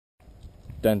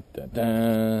Dun dun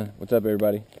dun. What's up,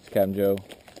 everybody? It's Captain Joe.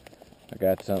 I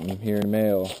got something here in the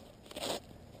mail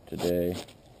today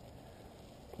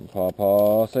from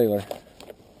Pawpawsailor.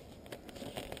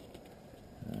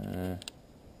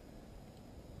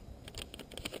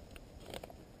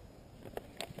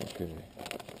 Okay.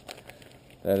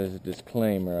 That is a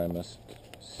disclaimer. I must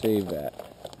save that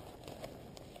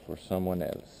for someone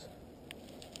else.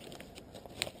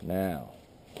 Now,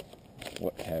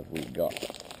 what have we got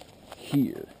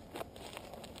here?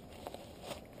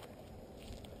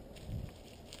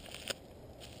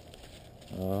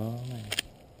 Oh man.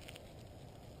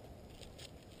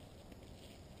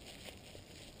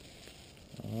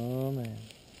 Oh man.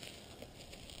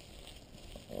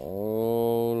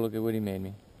 Oh, look at what he made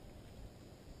me.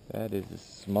 That is a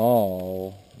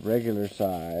small, regular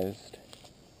sized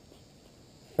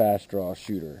fast draw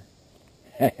shooter.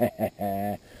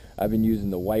 I've been using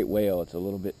the white whale. It's a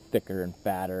little bit thicker and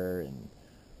fatter, and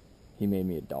he made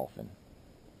me a dolphin.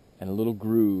 And little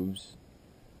grooves.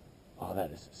 Oh, that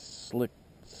is a slick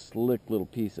little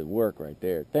piece of work right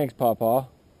there. Thanks, Pawpaw.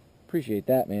 Appreciate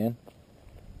that, man.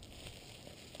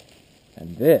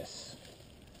 And this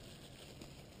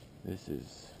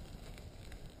is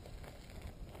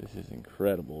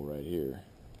incredible right here.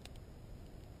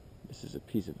 This is a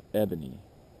piece of ebony,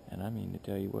 and I mean to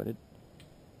tell you what, it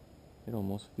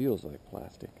almost feels like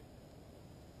plastic.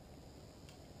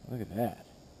 Look at that.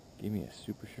 Give me a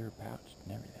super sure pouch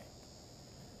and everything.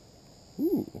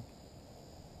 Ooh.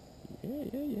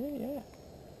 Yeah.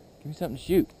 Give me something to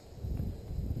shoot.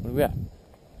 What do we got?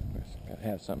 Gotta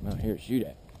have something out here to shoot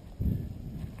at.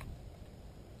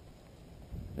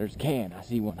 There's a can. I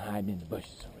see one hiding in the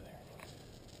bushes over there.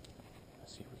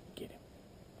 Let's see if we can get him.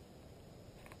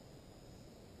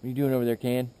 What are you doing over there,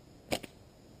 Can?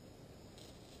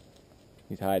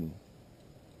 He's hiding.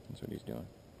 That's what he's doing.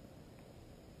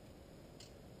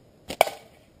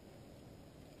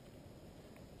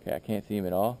 Okay, I can't see him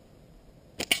at all,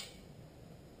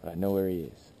 but I know where he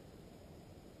is.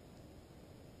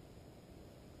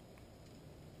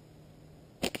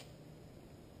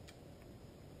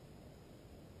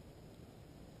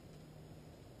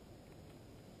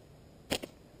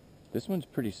 This one's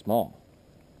pretty small.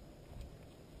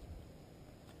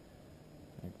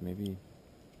 Like maybe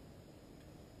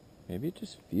it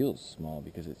just feels small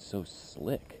because it's so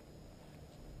slick.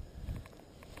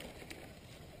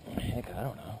 Heck, I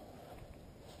don't know.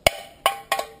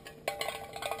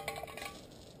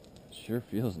 Sure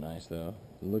feels nice though.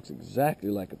 It looks exactly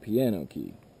like a piano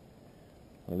key.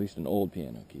 Or at least an old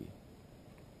piano key.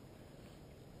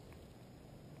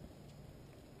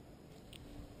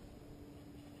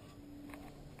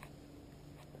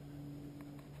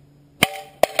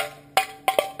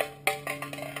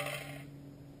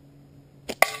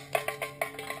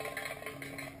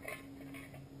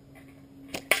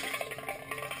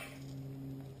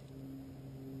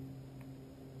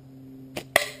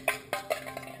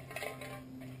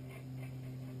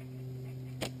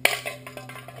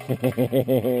 Just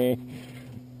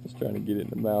trying to get it in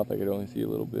the mouth. I could only see a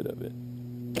little bit of it.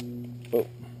 Oh.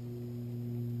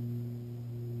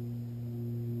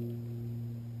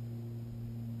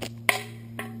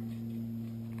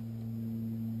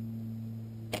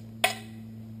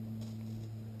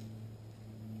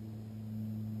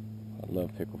 I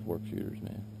love pickle fork shooters,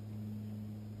 man.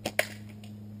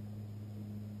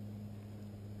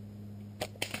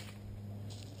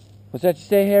 What's that you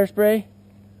say, Hairspray?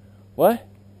 What?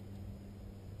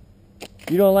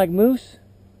 You don't like moose?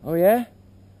 Oh yeah?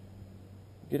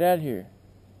 Get out of here.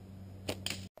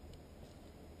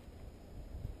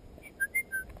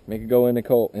 Make it go in the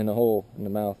hole in the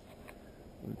mouth.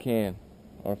 We can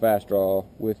on a fast draw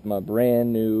with my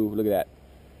brand new, look at that,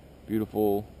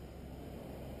 beautiful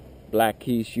black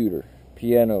key shooter,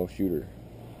 piano shooter.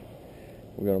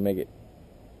 We're gonna make it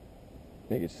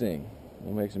sing.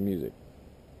 We'll make some music.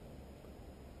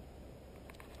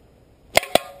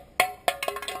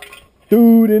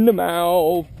 Dude in the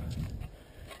mouth.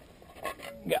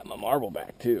 Got my marble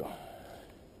back too.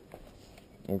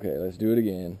 Okay, let's do it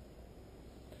again.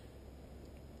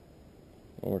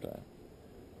 One more time.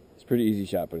 It's a pretty easy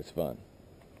shot, but it's fun.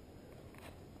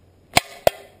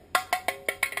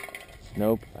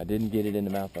 Nope, I didn't get it in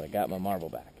the mouth, but I got my marble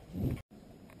back.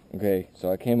 Okay,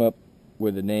 so I came up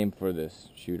with a name for this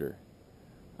shooter.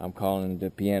 I'm calling him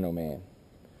the Piano Man,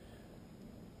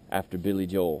 after Bylly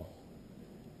Jole.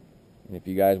 And if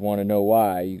you guys want to know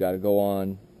why, you got to go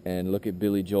on and look at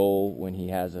Bylly Jole when he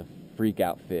has a freak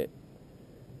out fit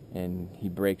and he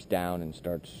breaks down and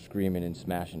starts screaming and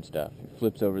smashing stuff. He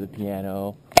flips over the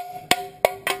piano.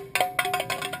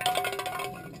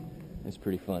 It's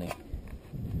pretty funny.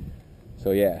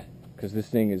 So yeah, because this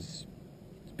thing is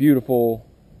beautiful,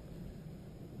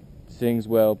 sings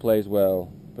well, plays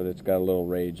well, but it's got a little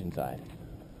rage inside.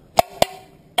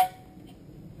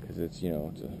 Because it's, you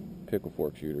know, it's a pickle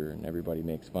fork shooter and everybody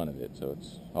makes fun of it, so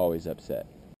it's always upset.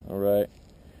 Alright.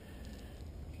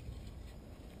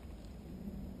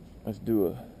 Let's do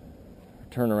a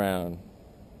turnaround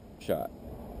shot.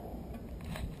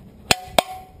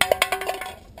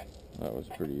 That was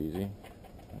pretty easy.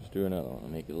 Let's do another one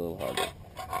and make it a little harder.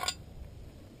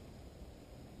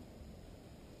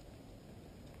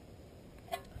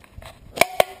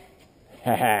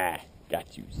 Haha!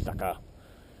 Got you, sucker.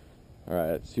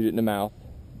 Alright, let's shoot it in the mouth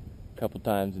a couple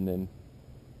times and then,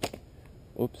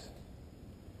 whoops.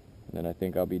 And then I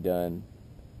think I'll be done.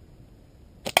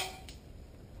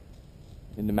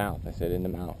 In the mouth, I said in the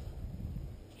mouth.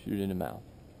 Shoot it in the mouth.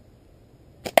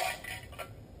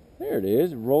 There it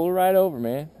is. Roll it right over,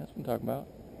 man. That's what I'm talking about.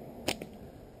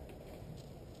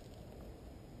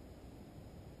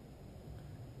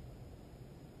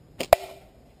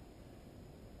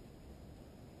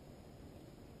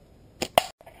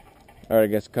 Alright, I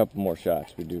guess a couple more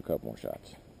shots. We do a couple more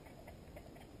shots.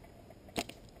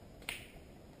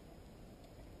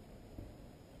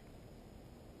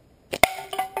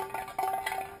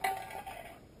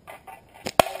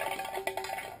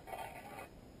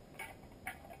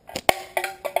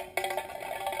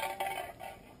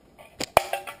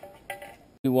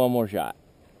 Do one more shot.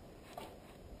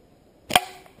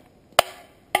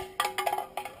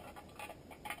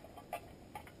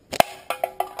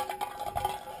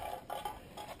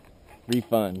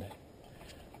 Refund.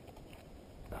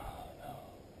 Oh no.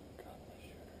 Got my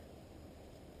shooter.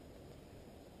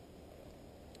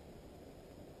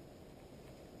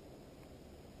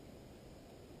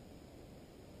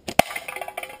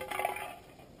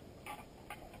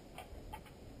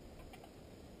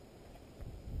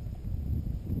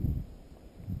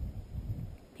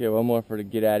 Okay, one more for the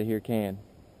get out of here can.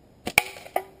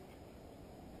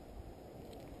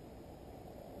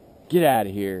 Get out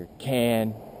of here,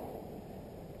 can.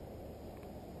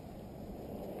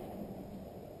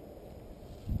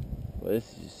 Well,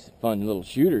 this is a fun little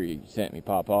shooter you sent me,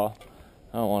 Pawpaw.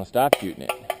 I don't want to stop shooting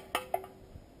it.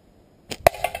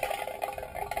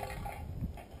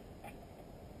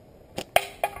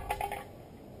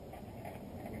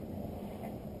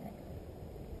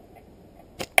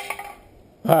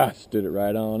 Ah, stood it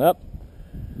right on up.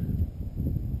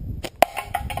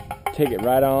 Take it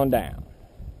right on down.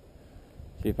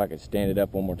 See if I could stand it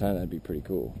up one more time, that'd be pretty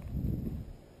cool.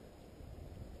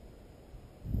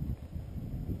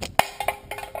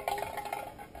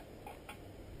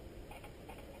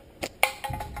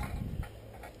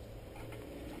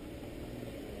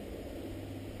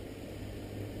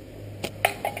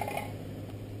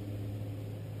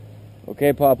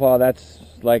 Okay, Pawpaw, that's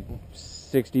like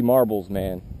 60 marbles,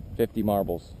 man. 50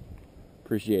 marbles.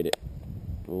 Appreciate it.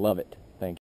 Love it.